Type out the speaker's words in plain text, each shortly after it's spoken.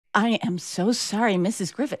I am so sorry,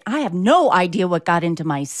 Mrs. Griffith. I have no idea what got into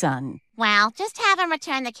my son. Well, just have him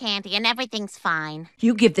return the candy and everything's fine.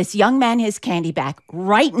 You give this young man his candy back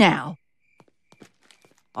right now.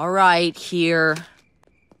 All right, here.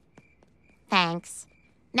 Thanks.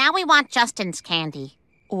 Now we want Justin's candy.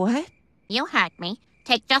 What? You heard me.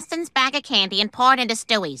 Take Justin's bag of candy and pour it into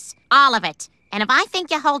Stewies. All of it. And if I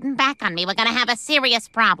think you're holding back on me, we're gonna have a serious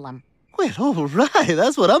problem. Well, all right,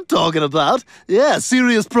 that's what I'm talking about. Yeah,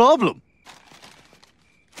 serious problem.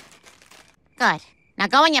 Good. Now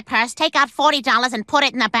go in your purse, take out $40 and put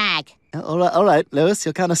it in the bag. All right, Lois,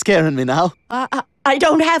 you're kind of scaring me now. I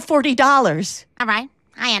don't have $40. All right,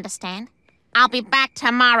 I understand. I'll be back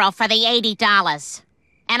tomorrow for the $80.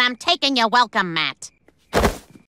 And I'm taking your welcome mat.